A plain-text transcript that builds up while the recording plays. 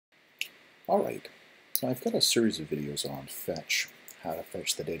Alright, so I've got a series of videos on fetch, how to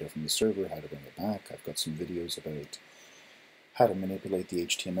fetch the data from the server, how to bring it back. I've got some videos about how to manipulate the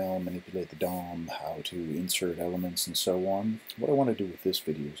HTML, manipulate the DOM, how to insert elements, and so on. What I want to do with this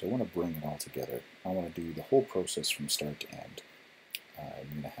video is I want to bring it all together. I want to do the whole process from start to end. I'm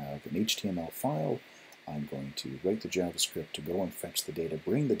going to have an HTML file. I'm going to write the JavaScript to go and fetch the data,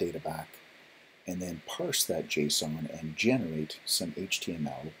 bring the data back, and then parse that JSON and generate some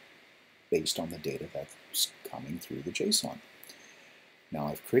HTML based on the data that's coming through the JSON. Now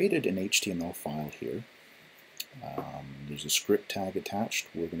I've created an HTML file here. There's a script tag attached.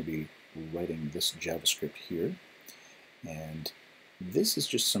 We're going to be writing this JavaScript here, and this is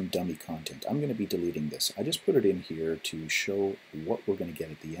just some dummy content. I'm going to be deleting this. I just put it in here to show what we're going to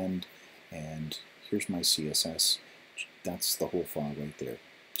get at the end, and here's my CSS. That's the whole file right there.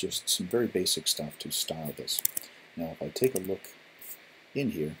 Just some very basic stuff to style this. Now if I take a look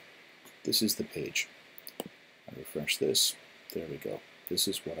in here, this is the page. I refresh this. There we go. This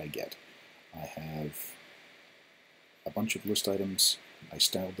is what I get. I have a bunch of list items. I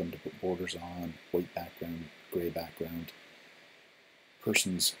styled them to put borders on, white background, gray background.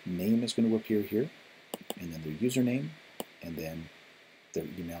 Person's name is going to appear here, and then their username, and then their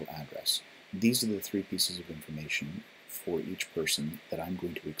email address. These are the three pieces of information for each person that I'm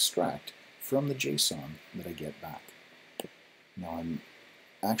going to extract from the JSON that I get back. Now I'm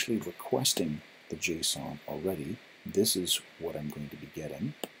actually requesting the JSON already. This is what I'm going to be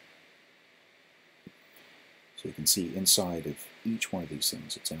getting. So you can see inside of each one of these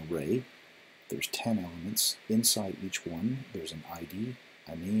things, it's an array. There's 10 elements. Inside each one, there's an ID,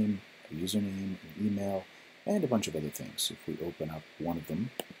 a name, a username, an email, and a bunch of other things. If we open up one of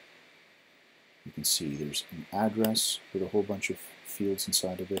them, you can see there's an address with a whole bunch of fields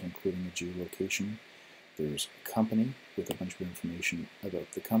inside of it, including a geolocation. There's a company with a bunch of information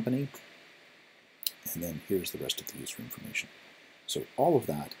about the company. And then here's the rest of the user information. So all of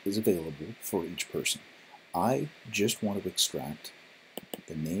that is available for each person. I just want to extract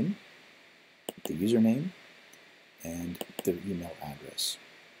the name, the username, and their email address.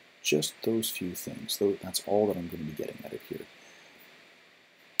 Just those few things. That's all that I'm going to be getting out of here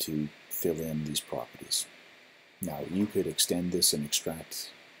to fill in these properties. Now you could extend this and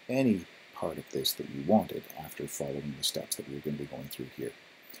extract any part of this that you wanted after following the steps that we're going to be going through here.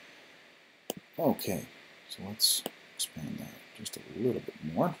 Okay, so let's expand that just a little bit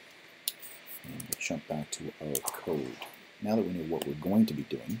more. And we'll jump back to our code. Now that we know what we're going to be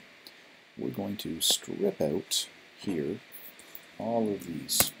doing, we're going to strip out here all of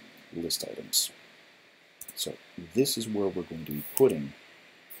these list items. So this is where we're going to be putting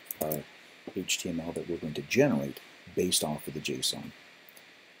our HTML that we're going to generate based off of the JSON.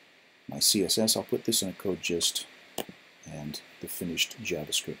 My CSS, I'll put this in a code gist, and the finished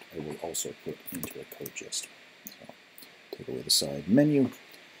JavaScript I will also put into a code gist. So take away the side menu.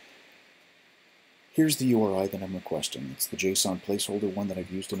 Here's the URI that I'm requesting. It's the JSON placeholder one that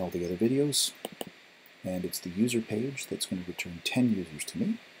I've used in all the other videos, and it's the user page that's going to return 10 users to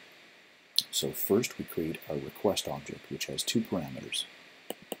me. So first we create our request object, which has two parameters.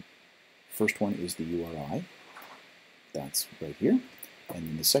 First one is the URI. That's right here. And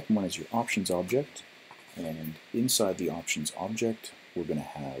then the second one is your options object. And inside the options object, we're going to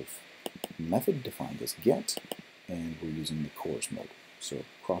have a method defined as get, and we're using the CORS mode, so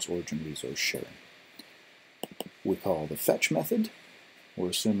cross-origin resource sharing. We call the fetch method. We're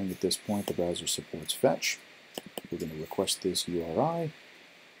assuming at this point the browser supports fetch. We're going to request this URI.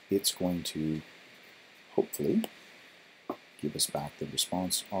 It's going to hopefully give us back the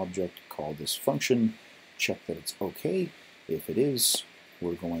response object, call this function, check that it's okay. If it is,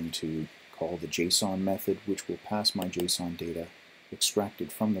 we're going to call the JSON method, which will pass my JSON data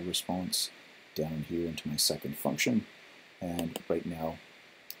extracted from the response down here into my second function. And right now,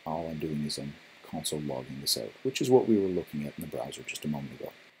 all I'm doing is I'm console logging this out, which is what we were looking at in the browser just a moment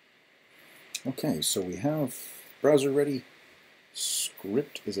ago. Okay, so we have browser ready,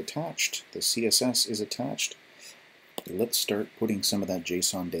 script is attached, the CSS is attached. Let's start putting some of that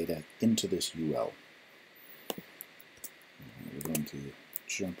JSON data into this UL. We're going to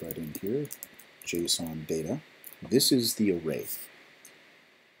jump right in here, JSON data. This is the array.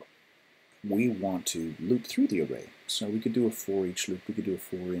 We want to loop through the array. So we could do a for each loop, we could do a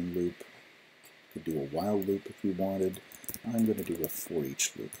for in loop, we could do a while loop if we wanted. I'm going to do a for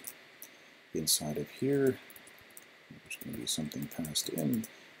each loop. Inside of here, there's going to be something passed in,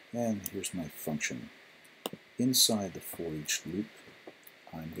 and here's my function. Inside the for each loop,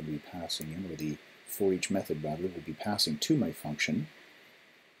 I'm going to be passing in, or the for each method rather, will be passing to my function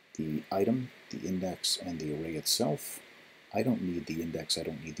the item, the index, and the array itself. I don't need the index, I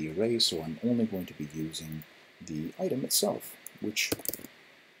don't need the array, so I'm only going to be using the item itself, which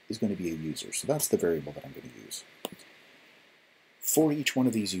is going to be a user. So that's the variable that I'm going to use. For each one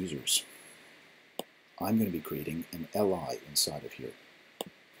of these users, I'm going to be creating an li inside of here.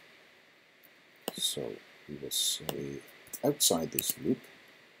 So we will say outside this loop,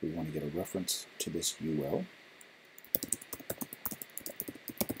 we want to get a reference to this UL.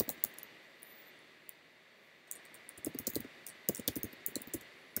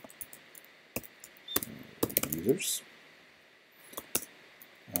 Users.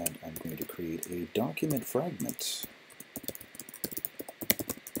 And I'm going to create a document fragment.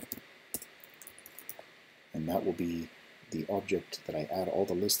 And that will be the object that I add all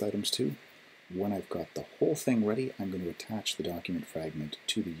the list items to. When I've got the whole thing ready, I'm going to attach the document fragment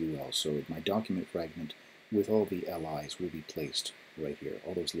to the UL. So my document fragment with all the LIs will be placed right here,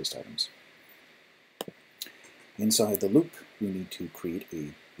 all those list items. Inside the loop, we need to create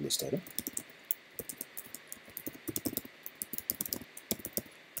a list item.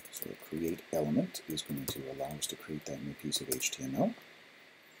 So the create element is going to allow us to create that new piece of HTML.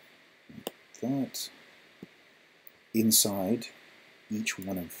 Like that. Inside each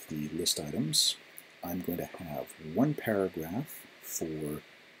one of the list items, I'm going to have one paragraph for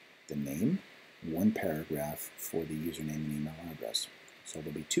the name, one paragraph for the username and email address. So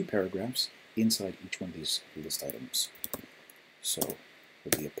there'll be two paragraphs inside each one of these list items. So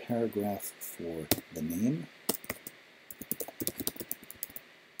there'll be a paragraph for the name,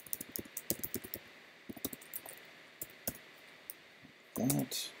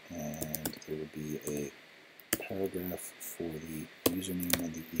 that, and there will be a paragraph for the username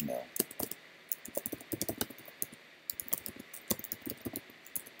and the email.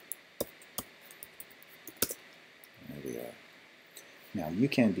 There we are. Now you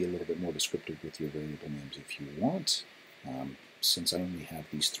can be a little bit more descriptive with your variable names if you want. Since I only have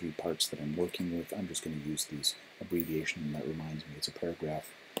these three parts that I'm working with, I'm just going to use these abbreviation, and that reminds me it's a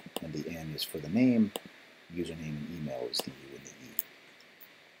paragraph, and the N is for the name, username and email is the U and the E.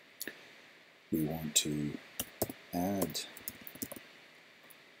 We want to add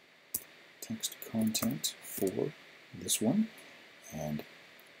text content for this one, and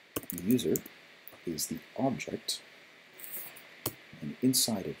user is the object, and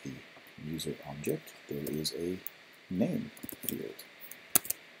inside of the user object there is a name field.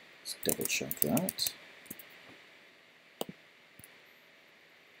 Let's double check that.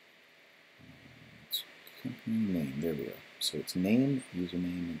 Company name, there we are. So it's name,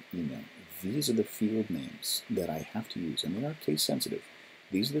 username, and email. These are the field names that I have to use, and they are case sensitive.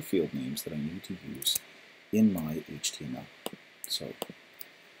 These are the field names that I need to use in my HTML. So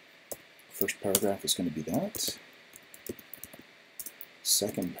first paragraph is going to be that.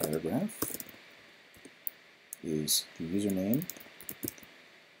 Second paragraph is the username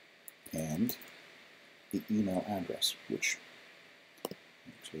and the email address, which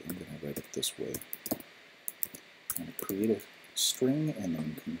actually I'm going to write it this way. I'm going to create a string, and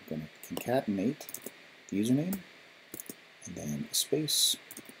then I'm going to concatenate the username, and then a space,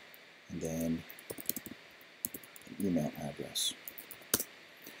 and then the email address.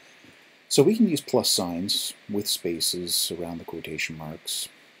 So we can use plus signs with spaces around the quotation marks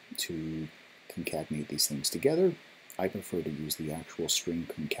to concatenate these things together. I prefer to use the actual string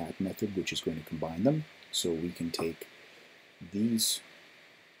concat method, which is going to combine them. So we can take these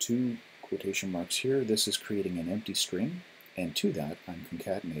two quotation marks here. This is creating an empty string, and to that I'm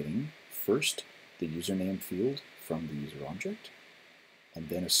concatenating first the username field from the user object, and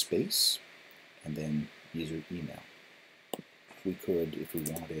then a space, and then user email. We could, if we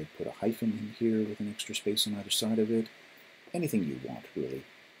wanted, put a hyphen in here with an extra space on either side of it. Anything you want, really.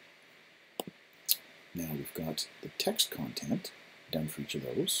 Now we've got the text content done for each of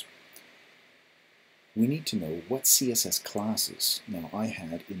those. We need to know what CSS classes. Now I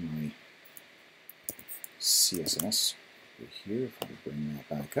had in my CSS over here, if I bring that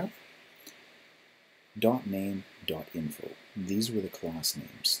back up, .name, .info. These were the class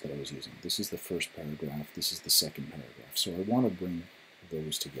names that I was using. This is the first paragraph, this is the second paragraph. So I want to bring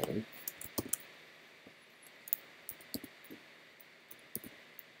those together.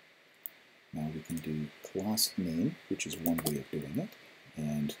 Now we can do class name, which is one way of doing it,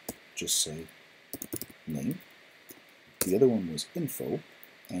 and just say name. The other one was info,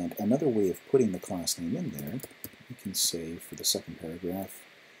 and another way of putting the class name in there, we can say for the second paragraph,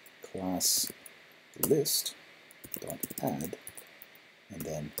 class list dot add, and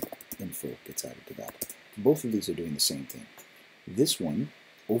then info gets added to that. Both of these are doing the same thing. This one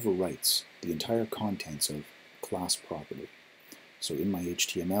overwrites the entire contents of class property. So in my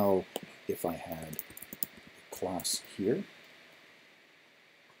HTML, if I had a class here,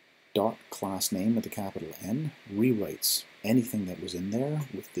 dot class name with a capital N rewrites anything that was in there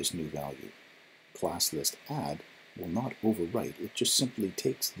with this new value. Class list add will not overwrite, it just simply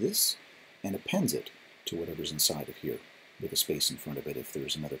takes this and appends it to whatever's inside of here with a space in front of it if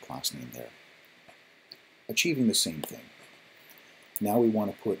there's another class name there. Achieving the same thing. Now we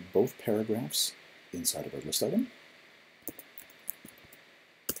want to put both paragraphs inside of our list item.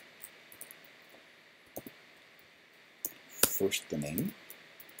 First the name,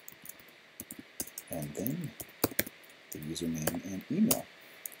 and then the username and email.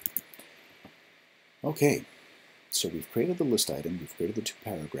 Okay, so we've created the list item, we've created the two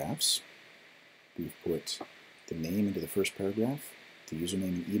paragraphs, we've put the name into the first paragraph, the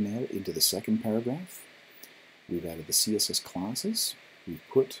username and email into the second paragraph, we've added the CSS classes, we've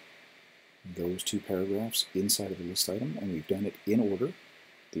put those two paragraphs inside of the list item, and we've done it in order,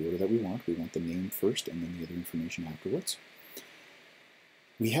 the order that we want. We want the name first and then the other information afterwards.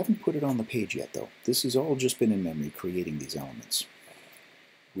 We haven't put it on the page yet though. This has all just been in memory creating these elements.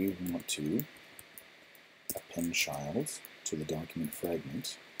 We want to append child to the document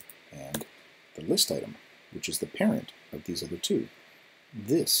fragment and the list item, which is the parent of these other two.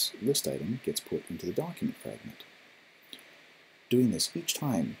 This list item gets put into the document fragment. Doing this each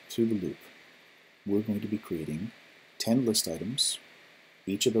time through the loop, we're going to be creating 10 list items.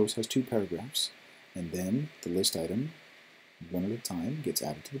 Each of those has 2 paragraphs, and then the list item, one at a time, gets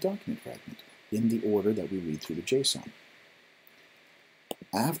added to the document fragment in the order that we read through the JSON.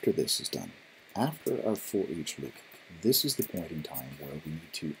 After this is done, after our for each loop, this is the point in time where we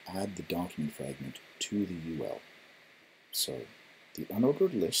need to add the document fragment to the UL. So the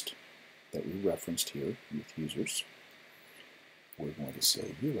unordered list that we referenced here with users, we're going to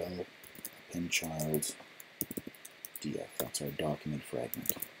say UL append child df. That's our document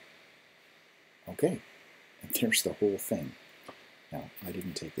fragment. Okay, and there's the whole thing. Now, I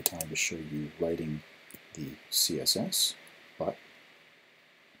didn't take the time to show you writing the CSS, but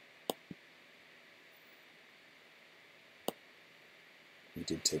we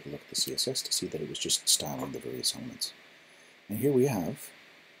did take a look at the CSS to see that it was just styling the various elements. And here we have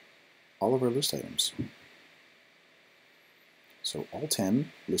all of our list items. So all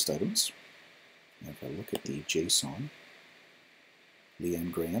 10 list items. And if I look at the JSON,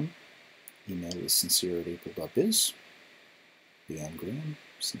 Leanne Graham, email is sincere@april.biz. Leanne Graham,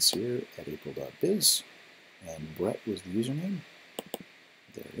 sincere@april.biz. And Brett was the username.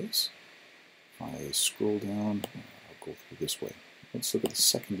 There it is. If I scroll down, I'll go through this way. Let's look at the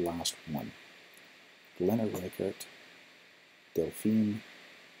second last one. Glenna Reichert, Delphine,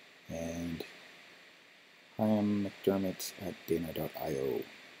 and Chaim McDermott at dana.io.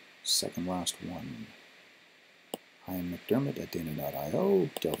 Second last one. Chaim McDermott at dana.io,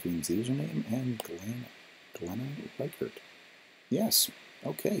 Delphine's the username, and Glenna Reichert. Yes,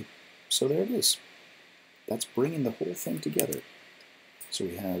 okay, so there it is. That's bringing the whole thing together. So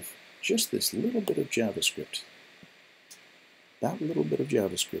we have just this little bit of JavaScript. That little bit of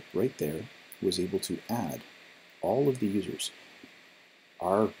JavaScript right there was able to add all of the users.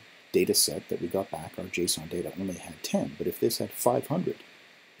 Our data set that we got back, our JSON data, only had 10, but if this had 500,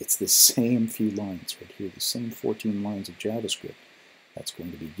 it's the same few lines right here, the same 14 lines of JavaScript that's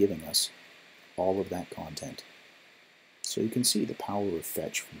going to be giving us all of that content. So you can see the power of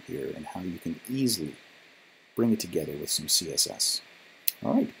fetch from here and how you can easily bring it together with some CSS.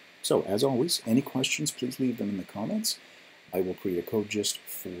 All right, so as always, any questions, please leave them in the comments. I will create a code gist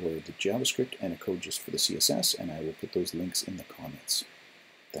for the JavaScript and a code gist for the CSS, and I will put those links in the comments.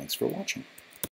 Thanks for watching.